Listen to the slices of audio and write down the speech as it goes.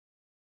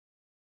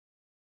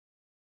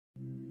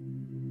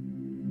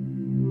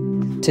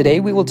Today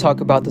we will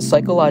talk about the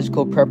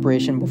psychological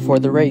preparation before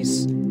the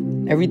race.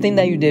 Everything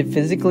that you did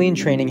physically in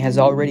training has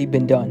already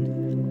been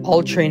done.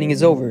 All training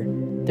is over.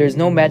 There is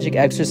no magic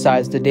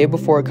exercise the day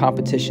before a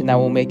competition that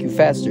will make you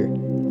faster.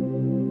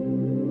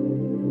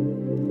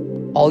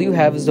 All you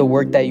have is the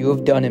work that you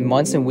have done in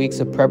months and weeks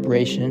of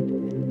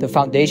preparation. The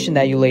foundation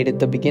that you laid at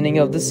the beginning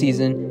of the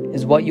season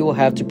is what you will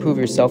have to prove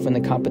yourself in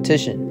the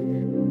competition.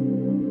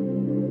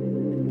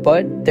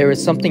 But there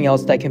is something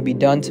else that can be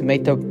done to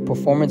make the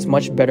performance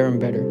much better and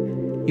better.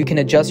 You can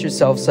adjust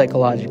yourself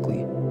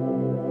psychologically.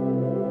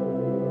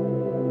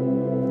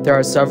 There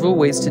are several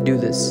ways to do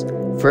this.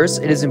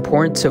 First, it is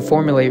important to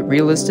formulate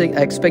realistic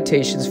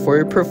expectations for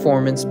your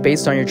performance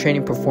based on your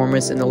training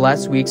performance in the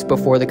last weeks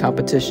before the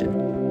competition.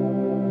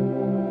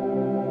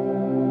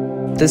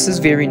 This is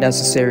very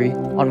necessary,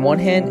 on one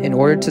hand, in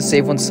order to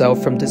save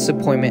oneself from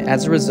disappointment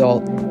as a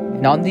result,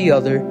 and on the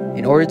other,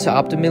 in order to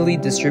optimally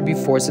distribute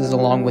forces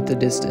along with the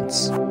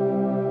distance.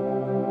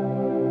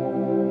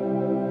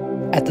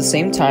 At the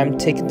same time,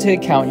 take into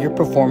account your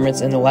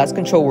performance in the last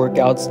control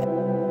workouts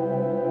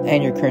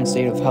and your current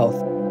state of health.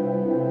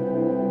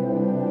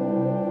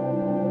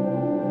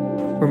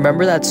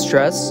 Remember that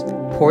stress,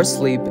 poor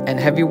sleep, and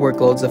heavy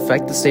workloads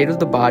affect the state of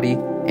the body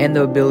and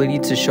the ability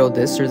to show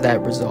this or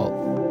that result.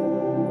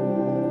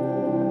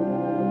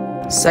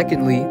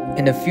 Secondly,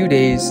 in a few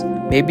days,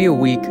 maybe a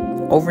week,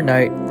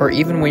 overnight, or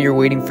even when you're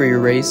waiting for your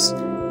race,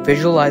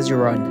 visualize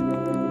your run.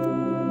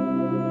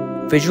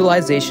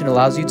 Visualization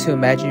allows you to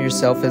imagine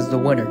yourself as the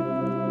winner.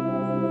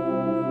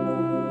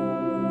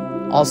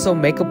 Also,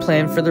 make a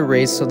plan for the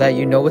race so that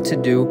you know what to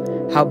do,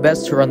 how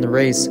best to run the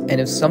race,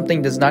 and if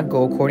something does not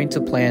go according to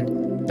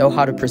plan, know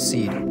how to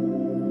proceed.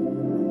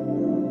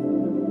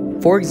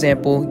 For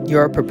example, you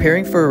are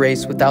preparing for a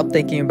race without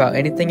thinking about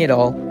anything at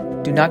all,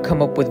 do not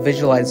come up with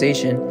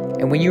visualization,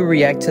 and when you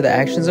react to the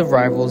actions of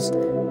rivals,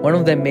 one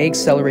of them may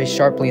accelerate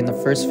sharply in the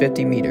first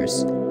 50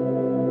 meters.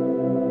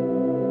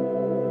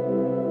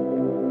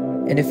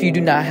 And if you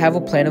do not have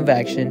a plan of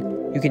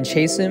action, you can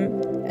chase him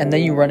and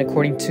then you run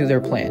according to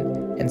their plan,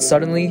 and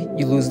suddenly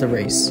you lose the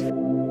race.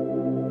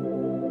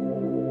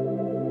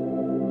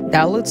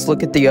 Now let's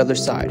look at the other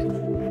side.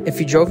 If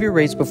you drove your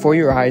race before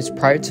your eyes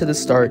prior to the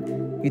start,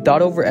 you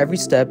thought over every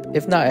step,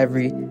 if not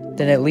every,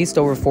 then at least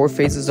over 4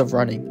 phases of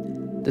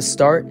running. The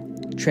start,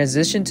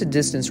 transition to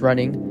distance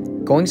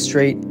running, going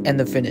straight, and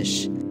the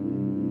finish.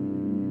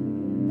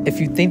 If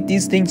you think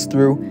these things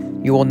through,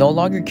 you will no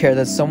longer care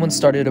that someone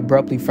started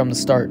abruptly from the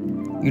start.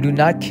 You do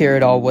not care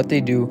at all what they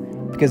do,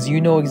 because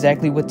you know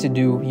exactly what to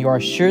do, you are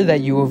sure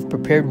that you have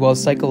prepared well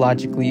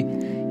psychologically,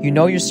 you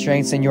know your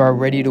strengths, and you are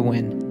ready to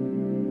win.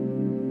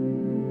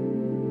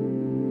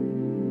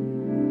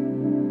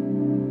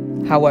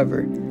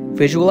 However,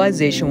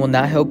 visualization will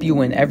not help you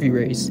win every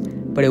race,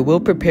 but it will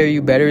prepare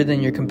you better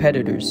than your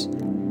competitors.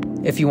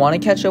 If you want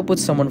to catch up with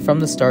someone from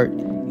the start,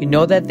 you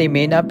know that they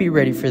may not be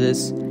ready for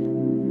this,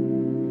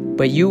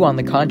 but you, on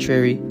the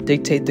contrary,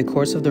 dictate the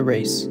course of the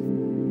race.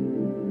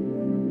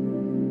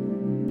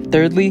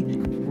 Thirdly,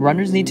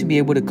 runners need to be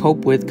able to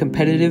cope with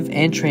competitive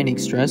and training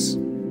stress,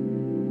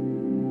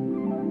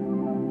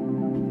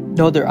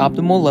 know their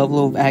optimal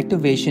level of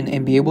activation,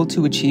 and be able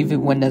to achieve it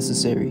when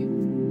necessary.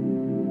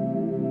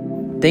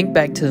 Think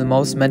back to the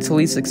most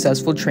mentally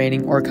successful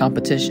training or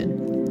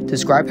competition.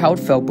 Describe how it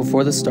felt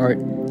before the start,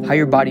 how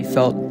your body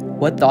felt,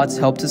 what thoughts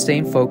helped to stay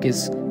in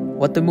focus,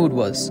 what the mood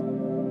was.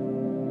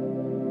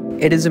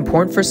 It is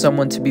important for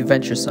someone to be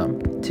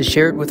venturesome, to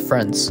share it with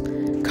friends.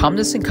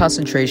 Calmness and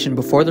concentration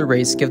before the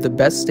race give the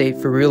best state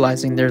for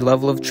realizing their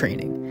level of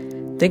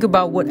training. Think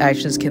about what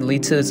actions can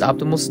lead to this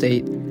optimal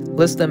state,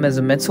 list them as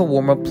a mental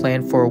warm-up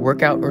plan for a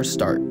workout or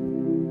start.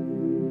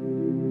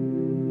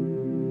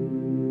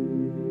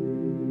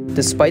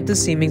 Despite the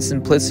seeming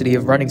simplicity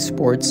of running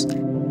sports,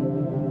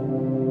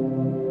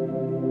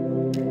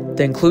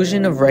 the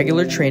inclusion of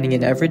regular training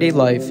in everyday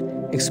life,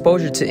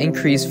 exposure to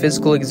increased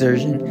physical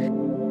exertion,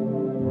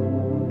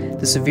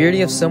 the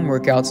severity of some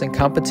workouts and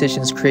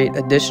competitions create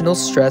additional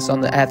stress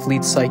on the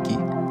athlete's psyche.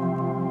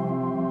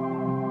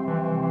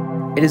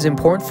 It is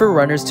important for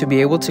runners to be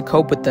able to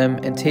cope with them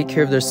and take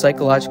care of their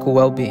psychological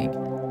well-being.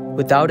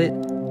 Without it,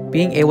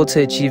 being able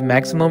to achieve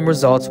maximum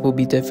results will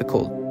be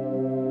difficult.